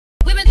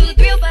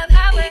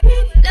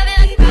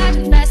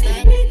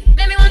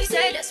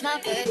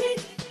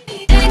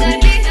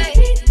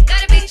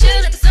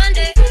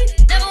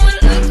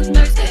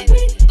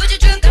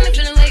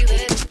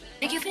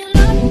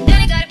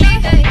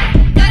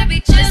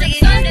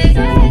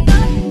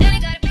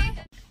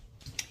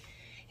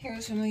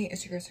family,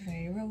 it's your girl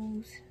Serenity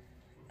Rose,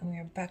 and we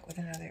are back with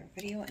another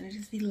video, and it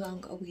is the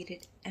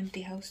long-awaited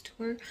empty house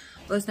tour.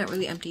 Well, it's not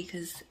really empty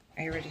because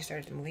I already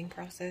started the moving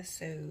process,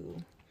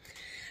 so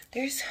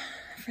there's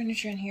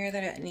furniture in here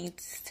that it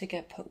needs to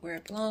get put where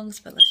it belongs,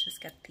 but let's just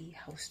get the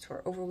house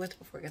tour over with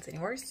before it gets any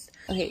worse.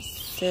 Okay,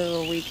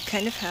 so we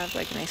kind of have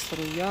like a nice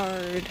little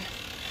yard.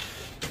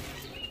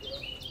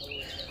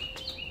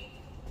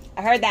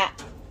 I heard that.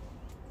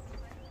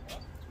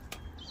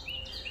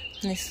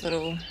 Nice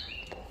little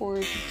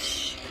porch.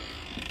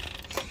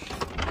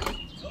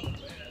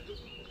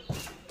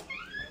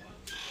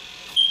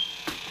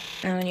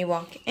 And when you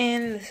walk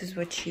in, this is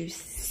what you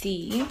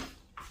see.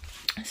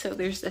 So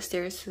there's the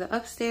stairs to the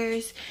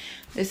upstairs.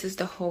 This is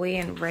the hallway,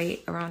 and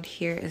right around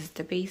here is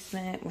the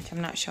basement, which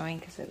I'm not showing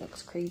because it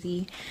looks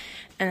crazy.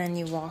 And then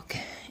you walk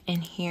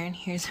in here, and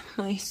here's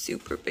my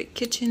super big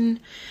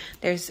kitchen.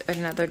 There's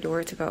another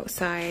door to go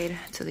outside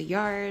to the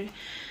yard.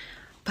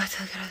 But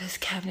look at all this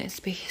cabinet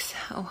space.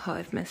 Oh, how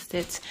I've missed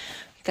it.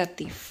 We got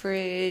the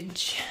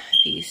fridge,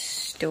 the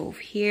stove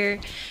here,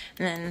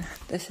 and then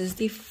this is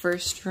the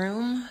first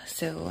room.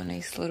 So a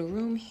nice little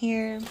room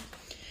here.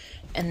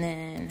 And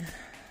then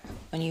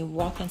when you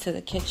walk into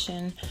the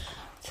kitchen,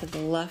 to the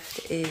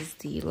left is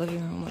the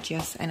living room, which,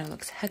 yes, I know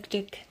looks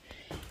hectic.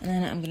 And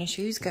then I'm gonna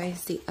show you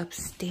guys the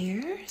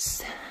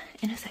upstairs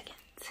in a second.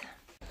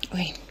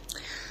 Okay,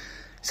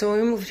 so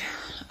when we moved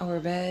our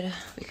bed,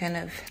 we kind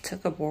of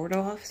took a board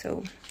off,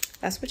 so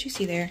that's what you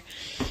see there.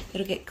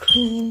 It'll get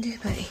cleaned,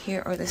 but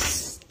here are the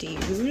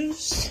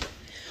stairs.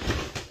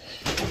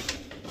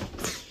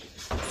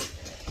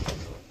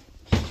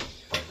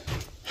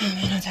 Oh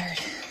man, I'm tired.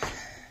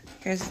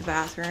 Here's the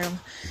bathroom.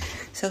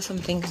 So some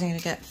things need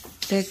to get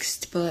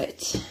fixed, but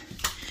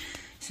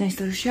it's a nice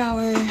little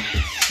shower.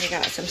 We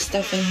got some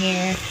stuff in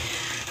here.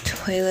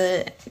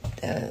 Toilet,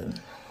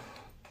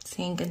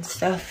 sink and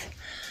stuff.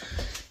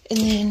 And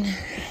then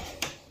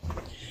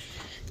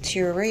to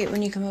your right,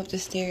 when you come up the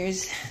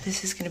stairs,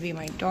 this is gonna be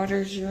my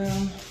daughter's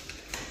room.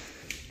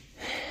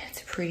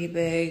 It's pretty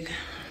big.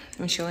 I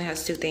mean, she only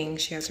has two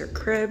things. She has her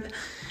crib,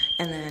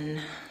 and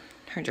then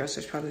her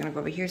dresser's probably gonna go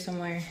over here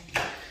somewhere.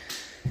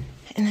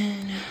 And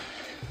then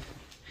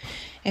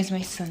is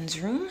my son's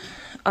room.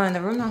 Oh, and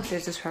the room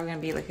downstairs is probably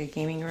gonna be like a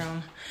gaming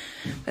room.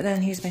 But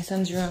then here's my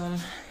son's room.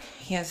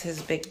 He has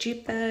his big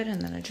Jeep bed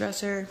and then a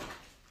dresser.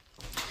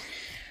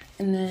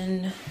 And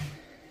then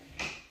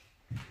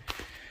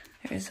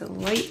there's a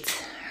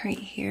light right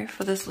here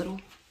for this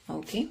little,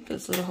 for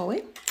this little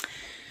hallway.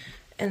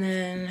 And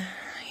then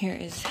here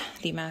is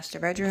the master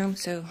bedroom.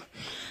 So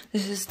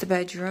this is the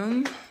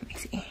bedroom. Let me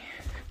see.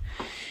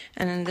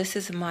 And then this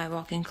is my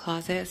walk-in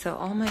closet. So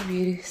all my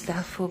beauty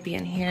stuff will be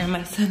in here.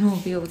 My son will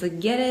be able to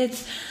get it.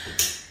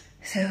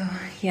 So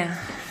yeah,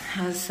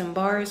 has some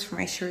bars for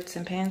my shirts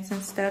and pants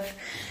and stuff.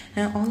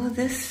 And all of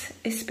this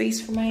is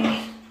space for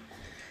my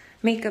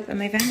makeup and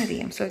my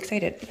vanity. I'm so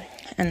excited.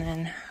 And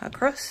then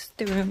across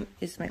the room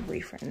is my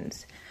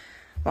boyfriend's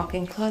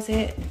walk-in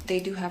closet. They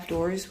do have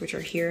doors, which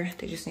are here.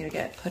 They just need to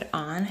get put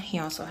on. He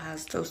also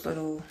has those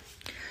little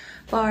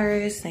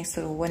bars, nice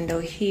little window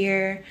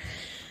here.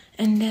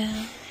 And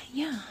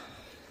yeah,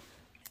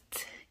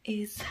 it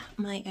is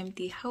my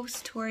empty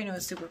house tour. I know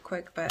it's super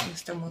quick, but I'm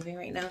still moving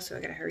right now, so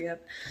I gotta hurry up.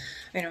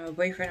 I know my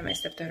boyfriend and my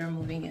stepdaughter are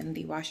moving in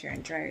the washer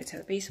and dryer to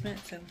the basement,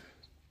 so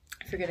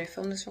I figured I'd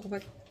film this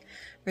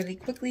really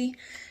quickly.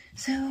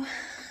 So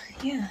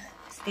yeah,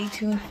 stay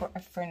tuned for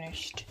a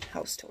furnished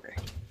house tour.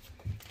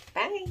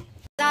 Bye.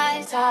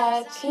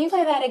 Can you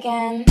play that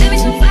again?